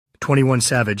21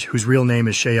 Savage, whose real name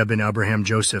is Shéyaa Bin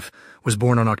Abraham-Joseph, was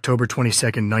born on October 22,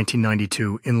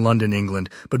 1992, in London, England,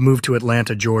 but moved to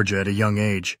Atlanta, Georgia at a young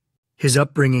age. His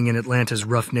upbringing in Atlanta's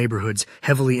rough neighborhoods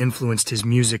heavily influenced his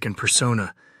music and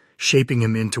persona, shaping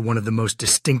him into one of the most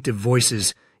distinctive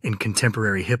voices in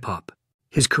contemporary hip-hop.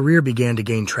 His career began to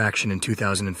gain traction in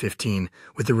 2015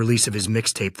 with the release of his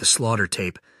mixtape, The Slaughter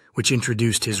Tape, which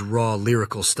introduced his raw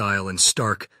lyrical style and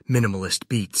stark, minimalist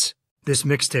beats. This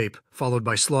mixtape, followed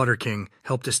by Slaughter King,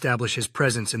 helped establish his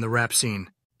presence in the rap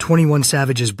scene. 21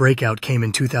 Savage's breakout came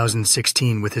in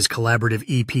 2016 with his collaborative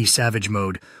EP Savage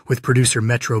Mode with producer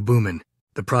Metro Boomin.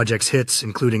 The project's hits,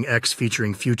 including X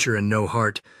featuring Future and No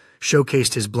Heart,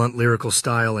 showcased his blunt lyrical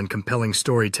style and compelling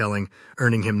storytelling,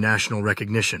 earning him national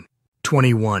recognition.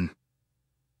 21.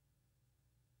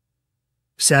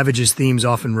 Savage's themes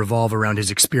often revolve around his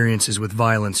experiences with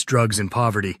violence, drugs, and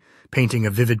poverty, painting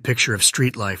a vivid picture of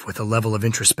street life with a level of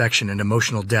introspection and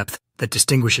emotional depth that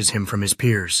distinguishes him from his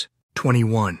peers.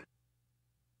 21.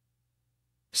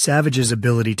 Savage's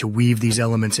ability to weave these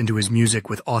elements into his music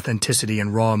with authenticity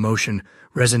and raw emotion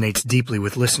resonates deeply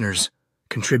with listeners,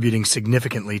 contributing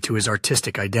significantly to his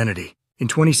artistic identity. In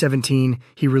 2017,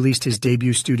 he released his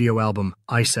debut studio album,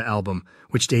 ISSA album,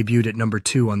 which debuted at number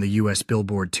 2 on the US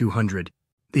Billboard 200.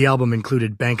 The album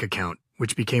included Bank Account,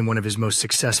 which became one of his most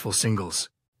successful singles.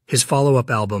 His follow-up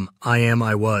album,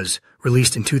 IAmGreaterThanIWas,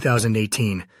 released in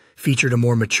 2018, featured a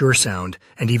more mature sound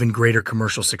and even greater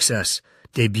commercial success,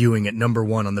 debuting at number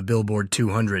 1 on the Billboard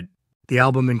 200. The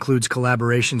album includes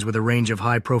collaborations with a range of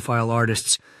high-profile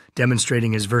artists,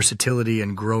 demonstrating his versatility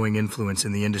and growing influence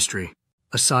in the industry.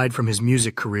 Aside from his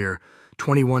music career,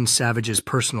 21 Savage's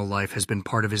personal life has been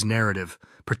part of his narrative,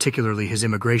 particularly his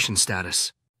immigration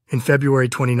status. In February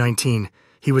 2019,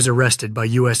 he was arrested by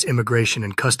U.S. Immigration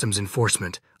and Customs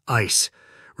Enforcement, ICE,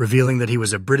 revealing that he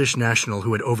was a British national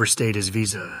who had overstayed his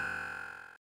visa.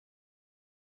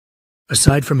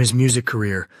 Aside from his music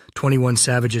career, 21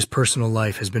 Savage's personal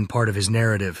life has been part of his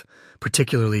narrative,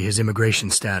 particularly his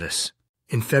immigration status.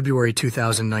 In February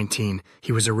 2019,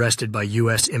 he was arrested by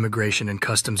U.S. Immigration and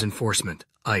Customs Enforcement,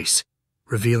 ICE,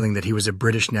 revealing that he was a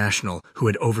British national who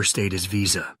had overstayed his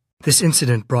visa. This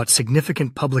incident brought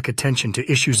significant public attention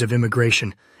to issues of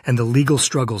immigration and the legal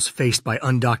struggles faced by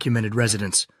undocumented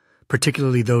residents,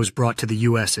 particularly those brought to the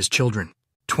U.S. as children.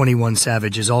 21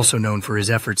 Savage is also known for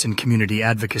his efforts in community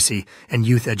advocacy and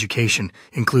youth education,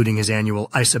 including his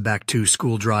annual ISSA Back to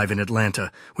School drive in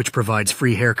Atlanta, which provides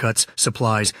free haircuts,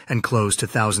 supplies, and clothes to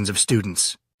thousands of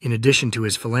students. In addition to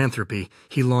his philanthropy,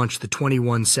 he launched the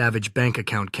 21 Savage Bank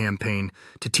Account campaign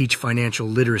to teach financial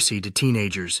literacy to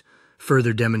teenagers,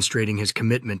 further demonstrating his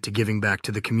commitment to giving back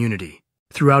to the community.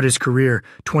 Throughout his career,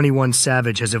 21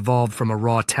 Savage has evolved from a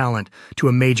raw talent to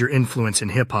a major influence in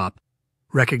hip-hop,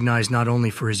 recognized not only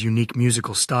for his unique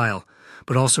musical style,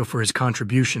 but also for his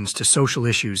contributions to social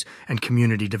issues and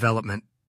community development.